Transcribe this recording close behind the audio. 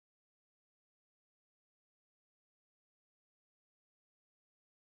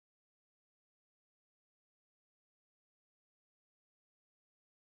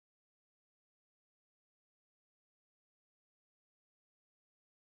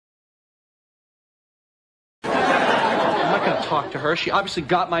talk to her. She obviously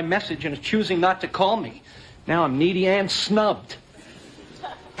got my message and is choosing not to call me. Now I'm needy and snubbed.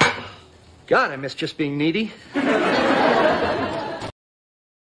 God, I miss just being needy. I'm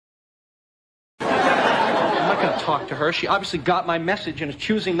not going to talk to her. She obviously got my message and is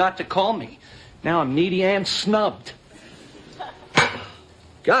choosing not to call me. Now I'm needy and snubbed.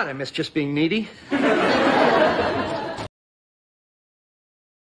 God, I miss just being needy. We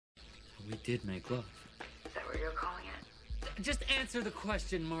did make love. Is that what you're calling it? Just answer the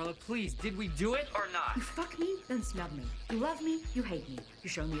question, Marla, please. Did we do it or not? You fuck me, then snub me. You love me, you hate me. You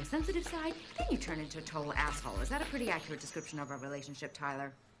show me a sensitive side, then you turn into a total asshole. Is that a pretty accurate description of our relationship,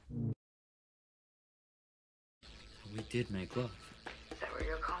 Tyler? We did make love. Is that what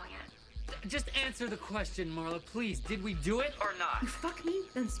you're calling it? Just answer the question, Marla, please. Did we do it or not? You fuck me,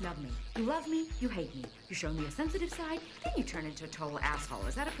 then snub me. You love me, you hate me. You show me a sensitive side, then you turn into a total asshole.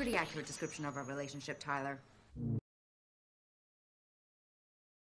 Is that a pretty accurate description of our relationship, Tyler?